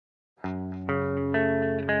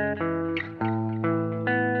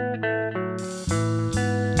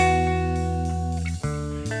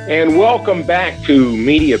And welcome back to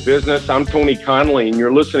Media Business. I'm Tony Connolly, and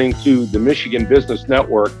you're listening to the Michigan Business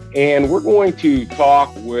Network. And we're going to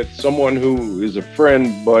talk with someone who is a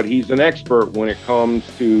friend, but he's an expert when it comes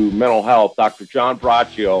to mental health. Dr. John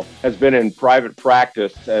Braccio has been in private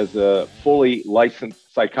practice as a fully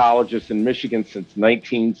licensed psychologist in Michigan since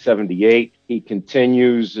 1978. He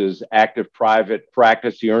continues his active private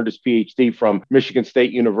practice. He earned his PhD from Michigan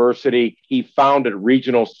State University. He founded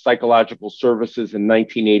Regional Psychological Services in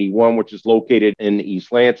 1981, which is located in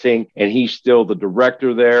East Lansing, and he's still the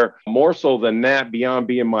director there. More so than that, beyond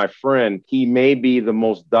being my friend, he may be the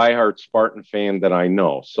most diehard Spartan fan that I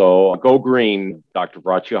know. So go green, Dr.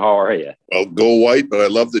 Braccio. How are you? Well, go white, but I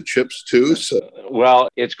love the chips too. So. Well,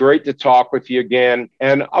 it's great to talk with you again.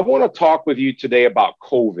 And I want to talk with you today about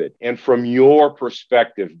COVID. And from your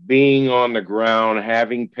perspective, being on the ground,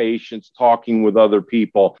 having patients, talking with other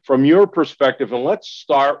people, from your perspective, and let's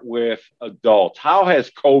start with adults. How has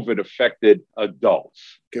COVID affected adults?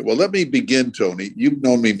 Okay, well, let me begin, Tony. You've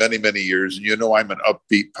known me many, many years, and you know I'm an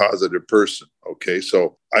upbeat, positive person. Okay,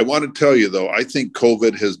 so I want to tell you, though, I think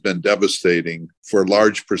COVID has been devastating for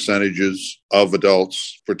large percentages of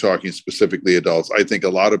adults. We're talking specifically adults. I think a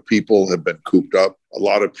lot of people have been cooped up. A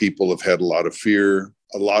lot of people have had a lot of fear.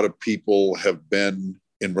 A lot of people have been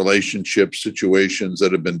in relationship situations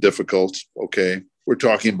that have been difficult. Okay, we're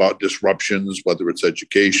talking about disruptions, whether it's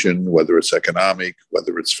education, whether it's economic,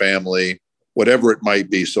 whether it's family, whatever it might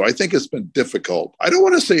be. So I think it's been difficult. I don't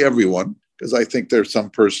want to say everyone, because I think there's some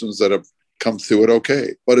persons that have come through it okay.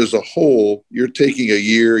 But as a whole, you're taking a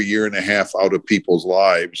year and a half out of people's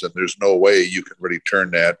lives, and there's no way you can really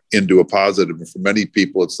turn that into a positive. And for many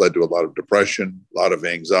people, it's led to a lot of depression, a lot of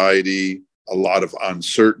anxiety, a lot of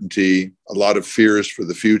uncertainty, a lot of fears for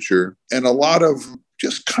the future, and a lot of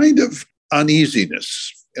just kind of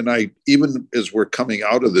uneasiness. And even as we're coming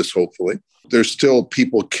out of this, hopefully, there's still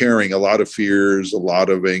people carrying a lot of fears, a lot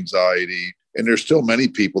of anxiety. And there's still many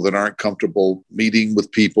people that aren't comfortable meeting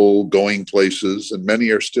with people, going places, and many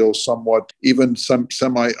are still somewhat, even some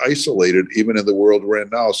semi-isolated, even in the world we're in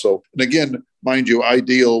now. So, and again, mind you, I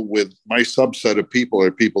deal with my subset of people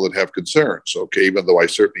are people that have concerns, okay, even though I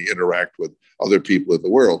certainly interact with other people in the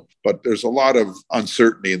world. But there's a lot of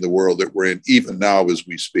uncertainty in the world that we're in, even now as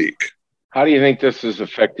we speak. How do you think this has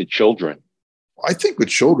affected children? I think with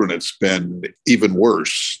children, it's been even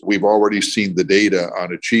worse. We've already seen the data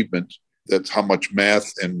on achievement. That's how much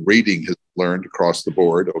math and reading has learned across the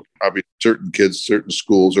board. Obviously, certain kids, certain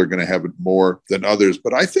schools are going to have it more than others.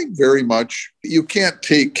 But I think very much you can't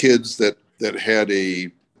take kids that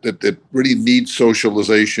really need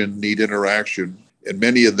socialization, need interaction. And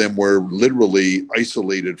many of them were literally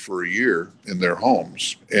isolated for a year in their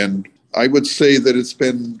homes. And I would say that it's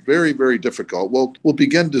been very, very difficult. We'll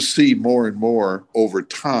begin to see more and more over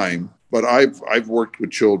time. But I've worked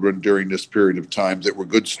with children during this period of time that were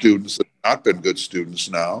good students that have not been good students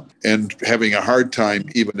now and having a hard time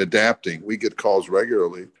even adapting. We get calls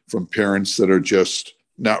regularly from parents that are just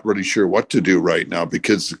not really sure what to do right now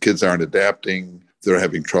because the kids aren't adapting. They're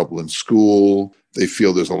having trouble in school. They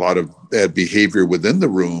feel there's a lot of bad behavior within the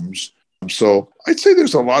rooms. So I'd say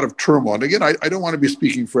there's a lot of turmoil. And again, I don't want to be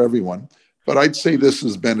speaking for everyone, but I'd say this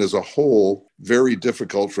has been as a whole very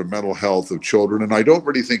difficult for mental health of children. And I don't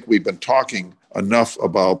really think we've been talking enough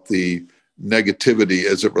about the negativity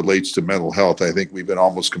as it relates to mental health. I think we've been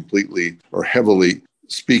almost completely or heavily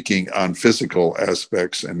speaking on physical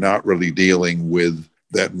aspects and not really dealing with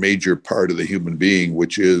that major part of the human being,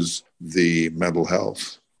 which is the mental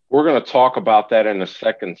health. We're going to talk about that in the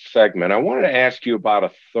second segment. I wanted to ask you about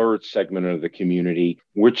a third segment of the community,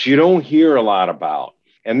 which you don't hear a lot about,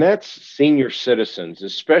 and that's senior citizens,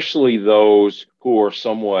 especially those who are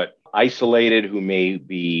somewhat isolated, who may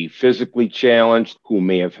be physically challenged, who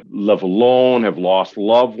may have lived alone, have lost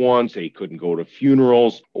loved ones, they couldn't go to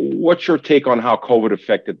funerals. What's your take on how COVID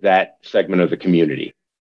affected that segment of the community?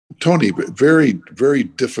 Tony, very, very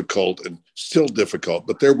difficult and still difficult,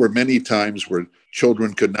 but there were many times where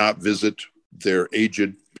children could not visit their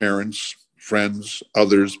aged parents, friends,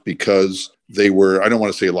 others, because they were, I don't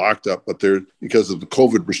want to say locked up, but because of the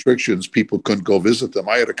COVID restrictions, people couldn't go visit them.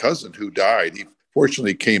 I had a cousin who died. He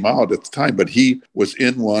fortunately came out at the time, but he was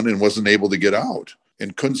in one and wasn't able to get out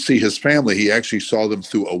and couldn't see his family. He actually saw them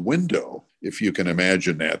through a window, if you can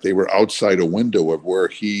imagine that. They were outside a window of where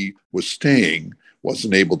he was staying,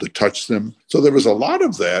 wasn't able to touch them. So there was a lot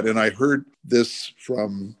of that. And I heard this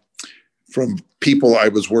from from people I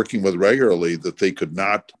was working with regularly that they could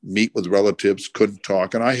not meet with relatives, couldn't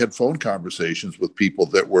talk. And I had phone conversations with people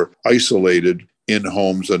that were isolated in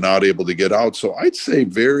homes and not able to get out. So I'd say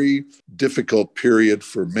very difficult period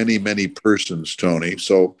for many, many persons, Tony.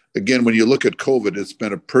 So again, when you look at COVID, it's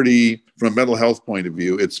been from a mental health point of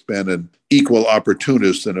view, it's been an equal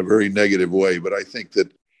opportunist in a very negative way. But I think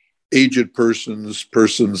that aged persons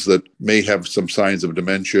that may have some signs of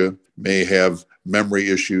dementia, may have memory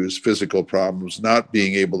issues, physical problems, not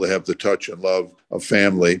being able to have the touch and love of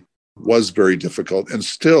family was very difficult. And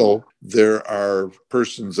still, there are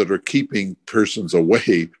persons that are keeping persons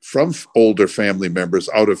away from older family members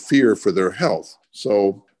out of fear for their health.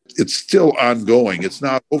 So it's still ongoing. It's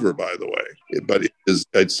not over, by the way, but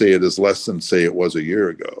I'd say it is less than, say, it was a year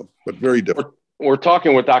ago, but very difficult. We're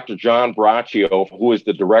talking with Dr. John Braccio, who is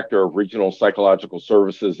the Director of Regional Psychological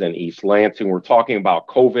Services in East Lansing. We're talking about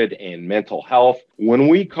COVID and mental health. When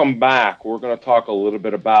we come back, we're going to talk a little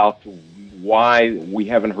bit about why we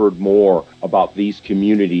haven't heard more about these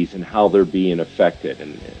communities and how they're being affected.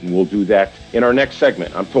 And we'll do that in our next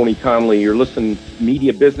segment. I'm Tony Conley. You're listening to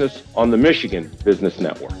Media Business on the Michigan Business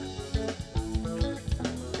Network.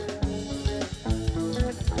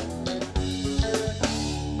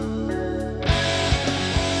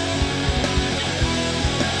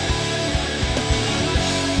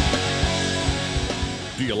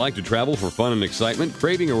 Do you like to travel for fun and excitement?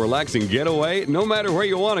 Craving a relaxing getaway? No matter where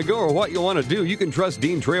you want to go or what you want to do, you can trust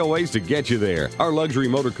Dean Trailways to get you there. Our luxury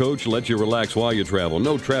motor coach lets you relax while you travel.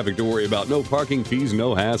 No traffic to worry about, no parking fees,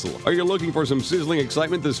 no hassle. Are you looking for some sizzling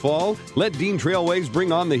excitement this fall? Let Dean Trailways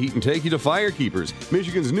bring on the heat and take you to Firekeepers,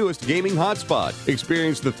 Michigan's newest gaming hotspot.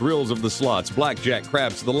 Experience the thrills of the slots, blackjack,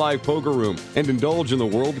 craps, the live poker room, and indulge in the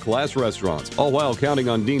world-class restaurants, all while counting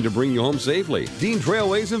on Dean to bring you home safely. Dean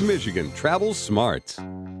Trailways of Michigan. Travel smart.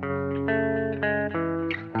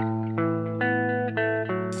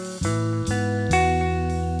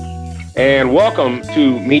 And welcome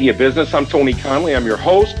to Media Business. I'm Tony Conley. I'm your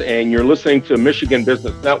host, and you're listening to Michigan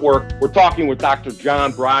Business Network. We're talking with Dr.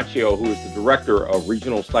 John Braccio, who is the Director of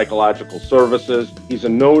Regional Psychological Services. He's a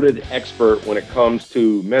noted expert when it comes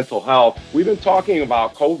to mental health. We've been talking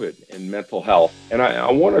about COVID and mental health, and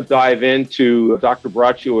I want to dive into, Dr.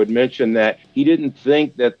 Braccio had mentioned that he didn't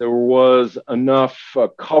think that there was enough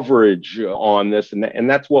coverage on this, and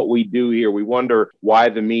that's what we do here. We wonder why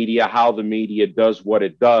the media, how the media does what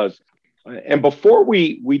it does. And before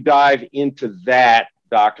we dive into that,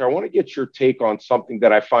 Doctor, I want to get your take on something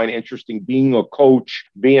that I find interesting. Being a coach,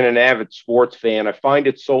 being an avid sports fan, I find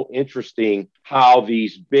it so interesting how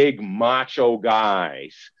these big macho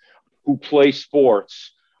guys who play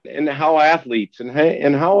sports and how athletes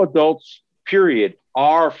and how adults, period,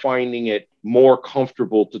 are finding it more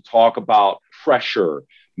comfortable to talk about pressure,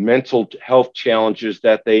 mental health challenges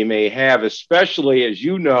that they may have, especially, as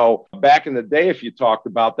you know, back in the day, if you talked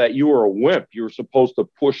about that, you were a wimp. You were supposed to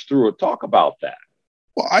push through it. Talk about that.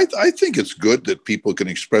 Well, I think it's good that people can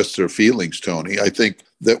express their feelings, Tony. I think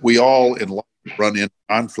that we all in life run into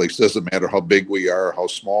conflicts. Doesn't matter how big we are or how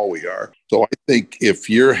small we are. So I think if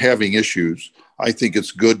you're having issues, I think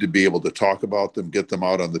it's good to be able to talk about them, get them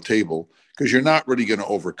out on the table, because you're not really going to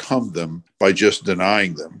overcome them by just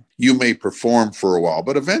denying them. You may perform for a while,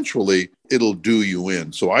 but eventually it'll do you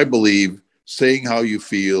in. So I believe saying how you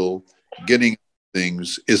feel, getting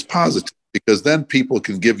things is positive, because then people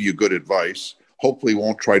can give you good advice. Hopefully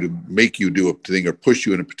won't try to make you do a thing or push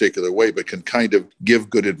you in a particular way, but can kind of give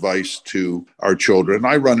good advice to our children. And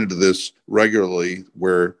I run into this regularly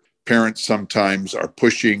where parents sometimes are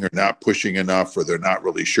pushing or not pushing enough, or they're not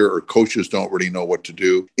really sure, or coaches don't really know what to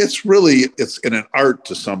do. It's in an art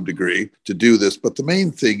to some degree to do this. But the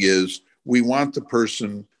main thing is we want the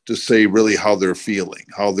person to say really how they're feeling,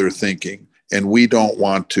 how they're thinking. And we don't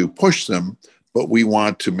want to push them, but we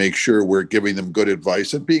want to make sure we're giving them good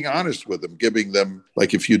advice and being honest with them, giving them,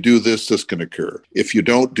 like, if you do this, this can occur. If you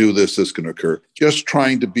don't do this, this can occur. Just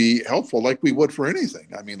trying to be helpful like we would for anything.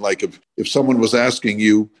 I mean, like if someone was asking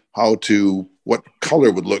you what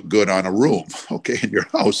color would look good on a room, okay, in your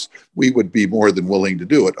house, we would be more than willing to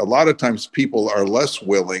do it. A lot of times people are less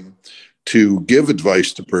willing to give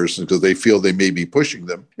advice to persons because they feel they may be pushing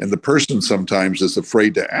them. And the person sometimes is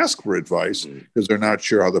afraid to ask for advice because they're not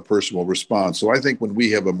sure how the person will respond. So I think when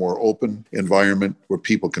we have a more open environment where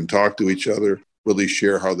people can talk to each other, really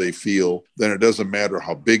share how they feel, then it doesn't matter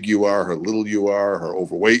how big you are, how little you are, how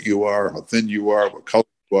overweight you are, how thin you are, what color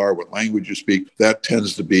you are, what language you speak. That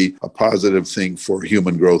tends to be a positive thing for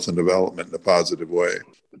human growth and development in a positive way.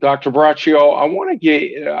 Dr. Braccio,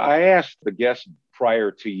 I asked the guest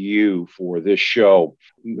prior to you for this show.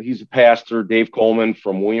 He's a pastor, Dave Coleman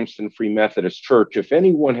from Williamston Free Methodist Church. If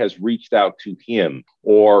anyone has reached out to him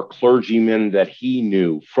or clergymen that he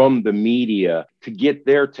knew from the media to get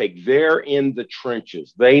their take, they're in the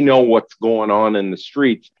trenches. They know what's going on in the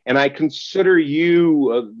streets. And I consider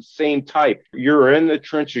you the same type. You're in the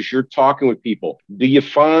trenches. You're talking with people. Do you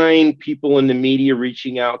find people in the media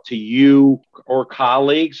reaching out to you or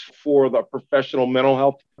colleagues for the professional mental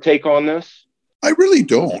health take on this? I really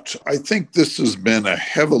don't. I think this has been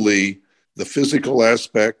the physical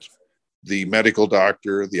aspect, the medical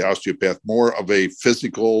doctor, the osteopath, more of a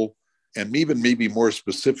physical and even maybe more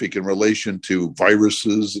specific in relation to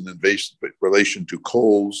viruses and in relation to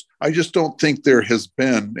colds. I just don't think there has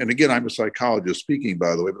been, and again, I'm a psychologist speaking,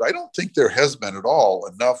 by the way, but I don't think there has been at all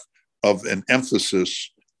enough of an emphasis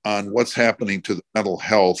on what's happening to the mental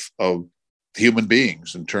health of human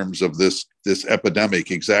beings in terms of this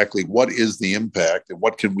epidemic. Exactly what is the impact and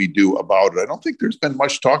what can we do about it? I don't think there's been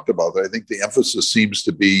much talked about it. I think the emphasis seems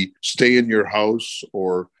to be stay in your house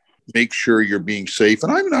or make sure you're being safe.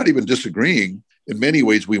 And I'm not even disagreeing. In many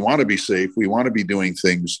ways, we want to be safe. We want to be doing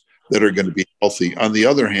things that are going to be healthy. On the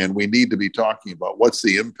other hand, we need to be talking about what's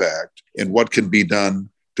the impact and what can be done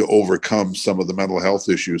to overcome some of the mental health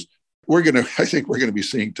issues. I think we're going to be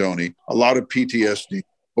seeing, Tony, a lot of PTSD,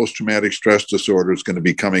 post-traumatic stress disorder is going to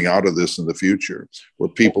be coming out of this in the future, where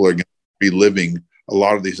people are going to be living a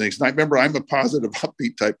lot of these things. And I remember I'm a positive,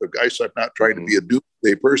 upbeat type of guy, so I'm not trying to be a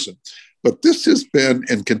doomsday person. But this has been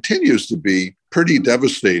and continues to be pretty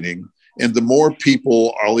devastating. And the more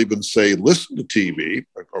people, I'll even say, listen to TV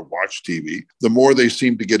or watch TV, the more they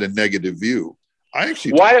seem to get a negative view.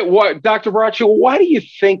 Dr. Braccio, why do you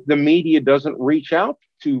think the media doesn't reach out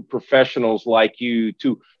to professionals like you,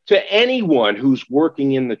 to anyone who's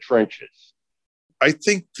working in the trenches? I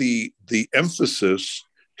think the emphasis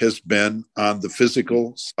has been on the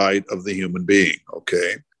physical side of the human being,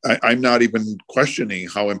 okay? I'm not even questioning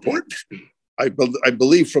how important. I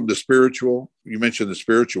believe from the spiritual, you mentioned the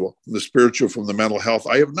spiritual from the mental health,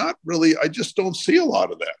 I just don't see a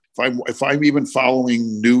lot of that. If I'm even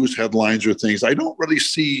following news headlines or things, I don't really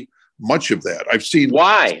see much of that. I've seen.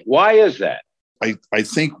 Why? Why is that? I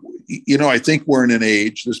think we're in an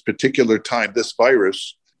age, this particular time, this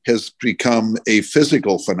virus has become a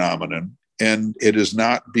physical phenomenon, and it is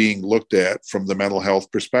not being looked at from the mental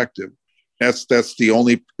health perspective. That's the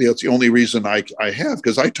only reason I have,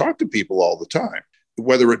 because I talk to people all the time,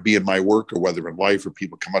 whether it be in my work or whether in life, or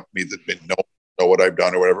people come up to me that they know what I've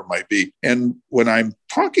done or whatever it might be. And when I'm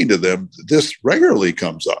talking to them, this regularly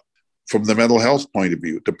comes up from the mental health point of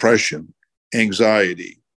view: depression,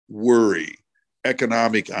 anxiety, worry,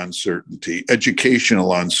 economic uncertainty,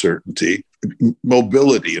 educational uncertainty,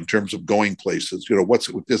 mobility in terms of going places, what's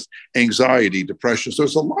with this anxiety, depression. So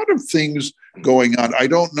there's a lot of things going on. I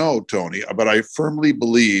don't know, Tony, but I firmly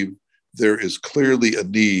believe there is clearly a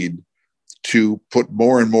need to put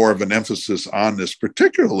more and more of an emphasis on this,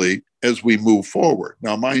 particularly as we move forward.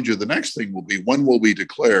 Now, mind you, the next thing will be, when will we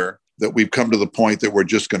declare that we've come to the point that we're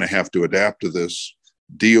just going to have to adapt to this,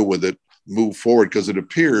 deal with it, move forward? Because it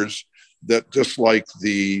appears that just like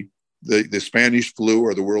the Spanish flu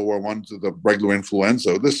or the World War I, the regular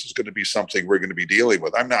influenza, this is going to be something we're going to be dealing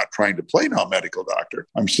with. I'm not trying to play now medical doctor.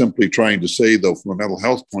 I'm simply trying to say, though, from a mental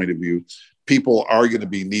health point of view, people are going to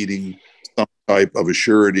be needing some type of a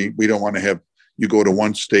surety. We don't want to have you go to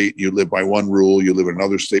one state, you live by one rule, you live in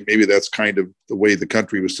another state. Maybe that's kind of the way the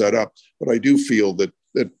country was set up. But I do feel that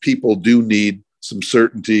people do need some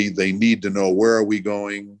certainty. They need to know, where are we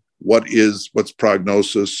going? What's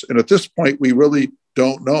prognosis? And at this point, we really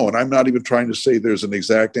don't know. And I'm not even trying to say there's an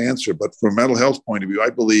exact answer, but from a mental health point of view,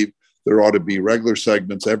 I believe there ought to be regular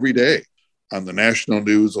segments every day on the national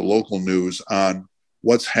news, the local news, on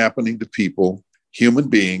what's happening to people, human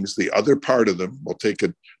beings. The other part of them will take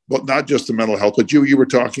it, but not just the mental health, but you were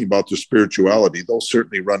talking about the spirituality. Those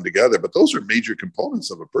certainly run together, but those are major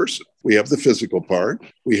components of a person. We have the physical part,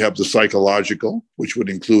 we have the psychological, which would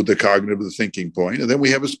include the cognitive, the thinking point, and then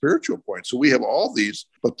we have a spiritual point. So we have all these,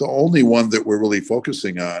 but the only one that we're really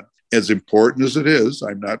focusing on, as important as it is,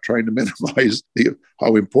 I'm not trying to minimize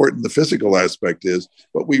how important the physical aspect is,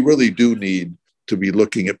 but we really do need to be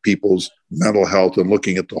looking at people's mental health and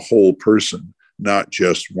looking at the whole person, not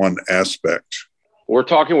just one aspect. We're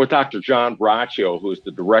talking with Dr. John Braccio, who is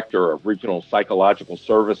the Director of Regional Psychological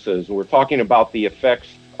Services. We're talking about the effects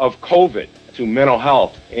of COVID to mental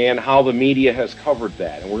health and how the media has covered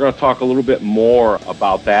that. And we're going to talk a little bit more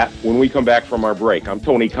about that when we come back from our break. I'm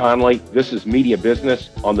Tony Conley. This is Media Business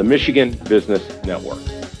on the Michigan Business Network.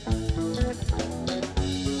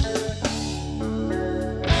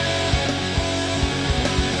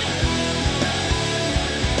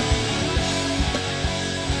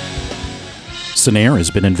 Sanair has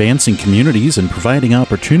been advancing communities and providing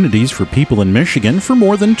opportunities for people in Michigan for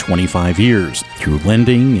more than 25 years. Through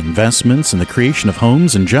lending, investments, and the creation of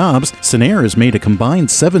homes and jobs, Sanair has made a combined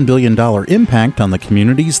 $7 billion impact on the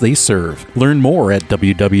communities they serve. Learn more at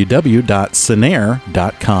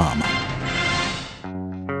www.sanair.com.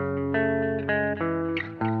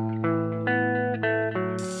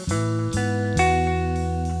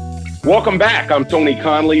 Welcome back. I'm Tony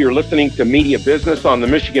Conley. You're listening to Media Business on the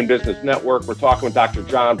Michigan Business Network. We're talking with Dr.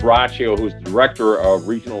 John Braccio, who's the Director of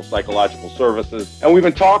Regional Psychological Services. And we've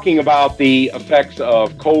been talking about the effects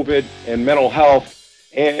of COVID and mental health,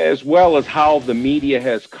 as well as how the media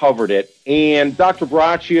has covered it. And Dr.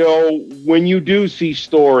 Braccio, when you do see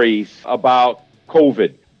stories about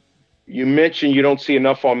COVID, you mentioned you don't see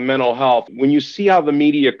enough on mental health. When you see how the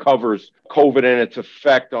media covers COVID and its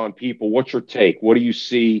effect on people, what's your take? What do you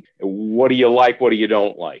see? What do you like? What do you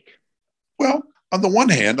don't like? Well, on the one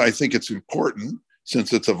hand, I think it's important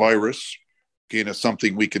since it's a virus, again, it's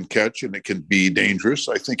something we can catch and it can be dangerous.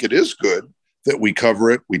 I think it is good that we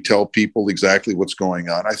cover it. We tell people exactly what's going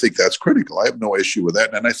on. I think that's critical. I have no issue with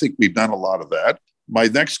that. And I think we've done a lot of that. My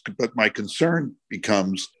concern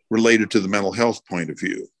becomes related to the mental health point of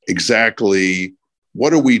view. Exactly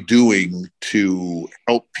what are we doing to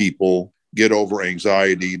help people get over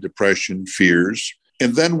anxiety, depression, fears?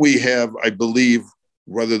 And then we have, I believe,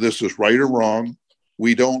 whether this is right or wrong,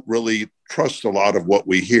 we don't really trust a lot of what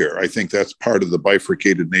we hear. I think that's part of the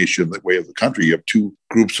bifurcated nation, that way of the country. You have two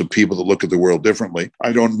groups of people that look at the world differently.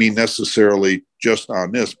 I don't mean necessarily just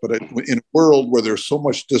on this, but in a world where there's so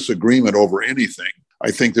much disagreement over anything,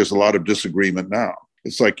 I think there's a lot of disagreement now.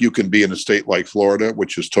 It's like you can be in a state like Florida,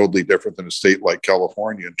 which is totally different than a state like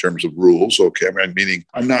California in terms of rules. Okay, meaning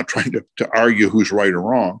I'm not trying to argue who's right or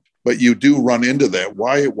wrong, but you do run into that.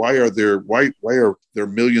 Why are there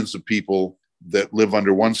millions of people that live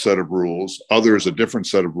under one set of rules, others a different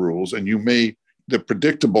set of rules, and the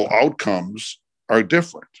predictable outcomes are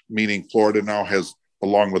different, meaning Florida now has,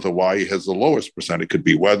 along with Hawaii, has the lowest percent. It could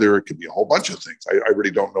be weather. It could be a whole bunch of things. I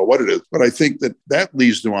really don't know what it is. But I think that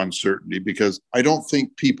leads to uncertainty, because I don't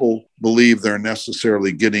think people believe they're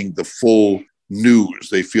necessarily getting the full news.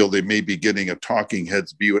 They feel they may be getting a talking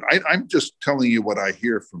heads view. And I'm just telling you what I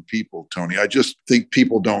hear from people, Tony. I just think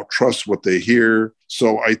people don't trust what they hear.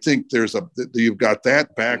 So I think you've got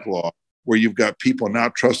that backlog where you've got people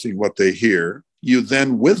not trusting what they hear. You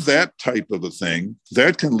then, with that type of a thing,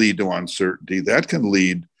 that can lead to uncertainty. That can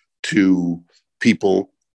lead to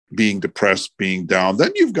people being depressed, being down.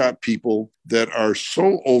 Then you've got people that are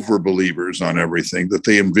so over believers on everything that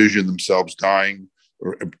they envision themselves dying.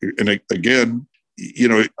 And again,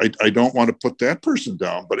 I don't want to put that person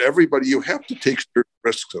down, but everybody, you have to take certain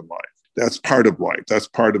risks in life. That's part of life. That's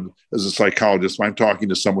part of, as a psychologist, when I'm talking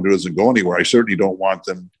to someone who doesn't go anywhere, I certainly don't want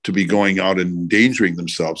them to be going out and endangering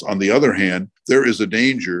themselves. On the other hand, there is a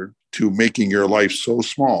danger to making your life so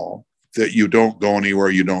small that you don't go anywhere,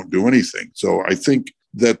 you don't do anything. So I think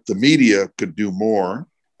that the media could do more.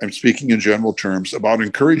 I'm speaking in general terms about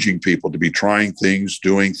encouraging people to be trying things,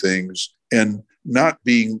 doing things, and not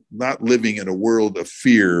living in a world of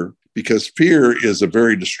fear, because fear is a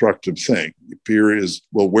very destructive thing. Fear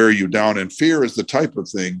will wear you down, and fear is the type of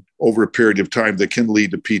thing over a period of time that can lead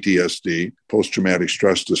to PTSD, post-traumatic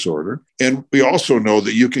stress disorder. And we also know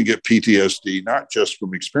that you can get PTSD not just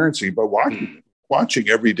from experiencing, but watching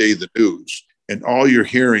every day the news, and all you're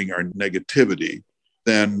hearing are negativity,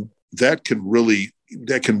 then that can really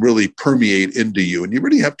permeate into you. And you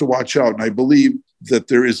really have to watch out. And I believe that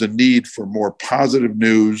there is a need for more positive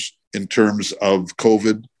news in terms of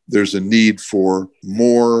COVID. There's a need for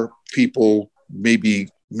more people, maybe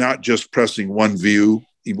not just pressing one view.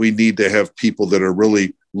 We need to have people that are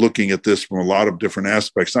really looking at this from a lot of different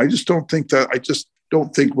aspects. I just don't think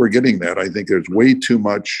we're getting that. I think there's way too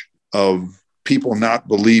much of people not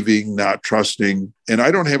believing, not trusting. And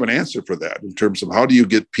I don't have an answer for that in terms of how do you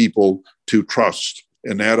get people to trust?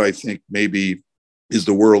 And that, I think, maybe is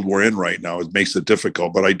the world we're in right now. It makes it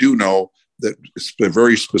difficult. But I do know that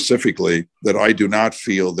very specifically that I do not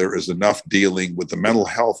feel there is enough dealing with the mental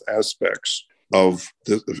health aspects of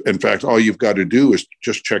in fact, all you've got to do is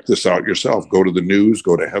just check this out yourself. Go to the news,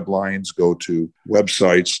 go to headlines, go to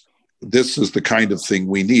websites. This is the kind of thing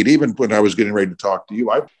we need. Even when I was getting ready to talk to you,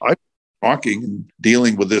 I'm talking and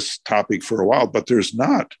dealing with this topic for a while, but there's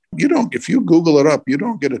not. If you Google it up, you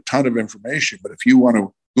don't get a ton of information. But if you want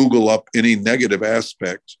to Google up any negative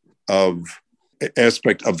aspect of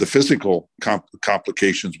the physical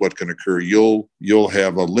complications, what can occur, you'll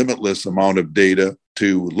have a limitless amount of data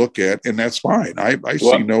to look at, and that's fine. I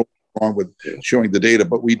see no wrong with showing the data,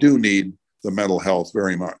 but we do need the mental health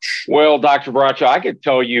very much. Well, Dr. Braccio, I could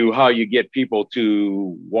tell you how you get people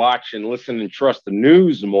to watch and listen and trust the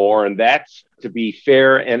news more, and that's to be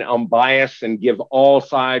fair and unbiased and give all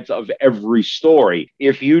sides of every story.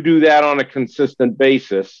 If you do that on a consistent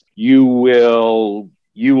basis, you will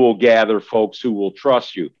gather folks who will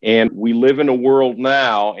trust you. And we live in a world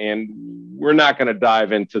now, and we're not going to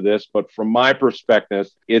dive into this, but from my perspective,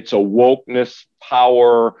 it's a wokeness,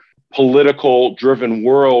 power, political driven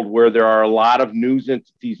world where there are a lot of news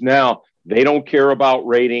entities now. They don't care about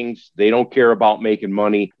ratings. They don't care about making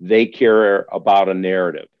money. They care about a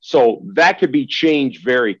narrative. So that could be changed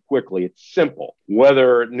very quickly. It's simple.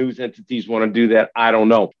 Whether news entities want to do that, I don't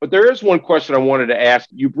know. But there is one question I wanted to ask.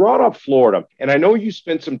 You brought up Florida, and I know you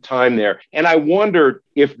spent some time there. And I wondered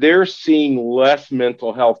if they're seeing less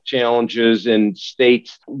mental health challenges in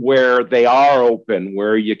states where they are open,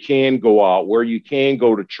 where you can go out, where you can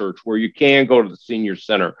go to church, where you can go to the senior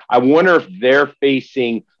center. I wonder if they're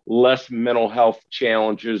facing less mental health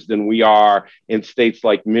challenges than we are in states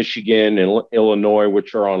like Michigan and Illinois,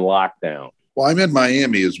 which are on lockdown. Well, I'm in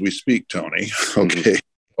Miami as we speak, Tony. Okay.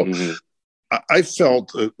 Mm-hmm. I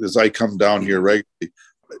felt as I come down here regularly,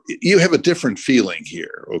 you have a different feeling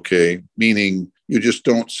here, okay? Meaning you just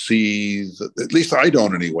don't see, at least I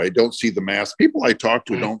don't anyway, don't see the mass. People I talk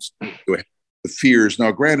to don't see the fears.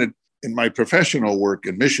 Now, granted, in my professional work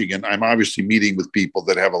in Michigan, I'm obviously meeting with people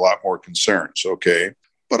that have a lot more concerns, okay?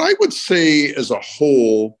 But I would say as a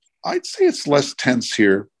whole, I'd say it's less tense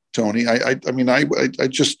here, Tony. I mean, I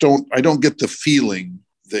just don't get the feeling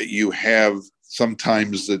that you have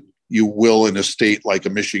sometimes that you will in a state like a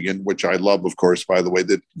Michigan, which I love, of course, by the way,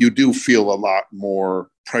 that you do feel a lot more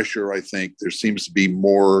pressure, I think. There seems to be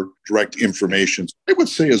more direct information. I would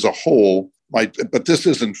say as a whole, but this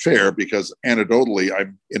isn't fair because anecdotally,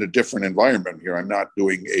 I'm in a different environment here. I'm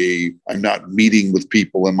not meeting with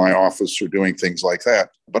people in my office or doing things like that.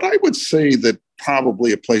 But I would say that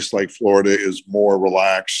probably a place like Florida is more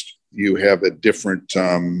relaxed. You have a different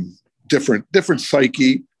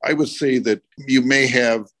psyche. I would say that you may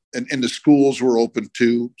have, and the schools were open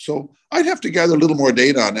too. So I'd have to gather a little more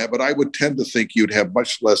data on that, but I would tend to think you'd have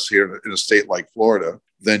much less here in a state like Florida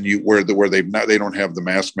than where they don't have the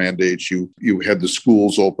mask mandates. You had the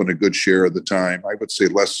schools open a good share of the time. I would say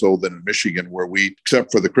less so than in Michigan, where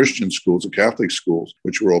except for the Christian schools, the Catholic schools,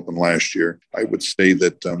 which were open last year, I would say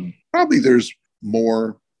that probably there's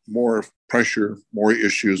more pressure, more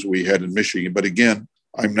issues we had in Michigan. But again,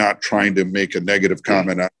 I'm not trying to make a negative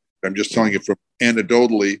comment on it. I'm just telling you from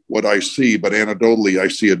anecdotally what I see, but anecdotally I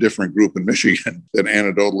see a different group in Michigan than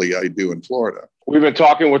anecdotally I do in Florida. We've been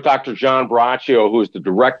talking with Dr. John Braccio, who is the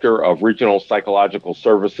Director of Regional Psychological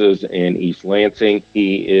Services in East Lansing.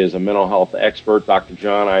 He is a mental health expert. Dr.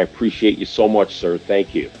 John, I appreciate you so much, sir.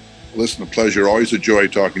 Thank you. Listen, a pleasure. Always a joy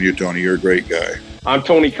talking to you, Tony. You're a great guy. I'm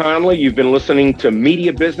Tony Conley. You've been listening to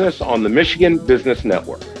Media Business on the Michigan Business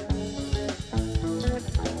Network.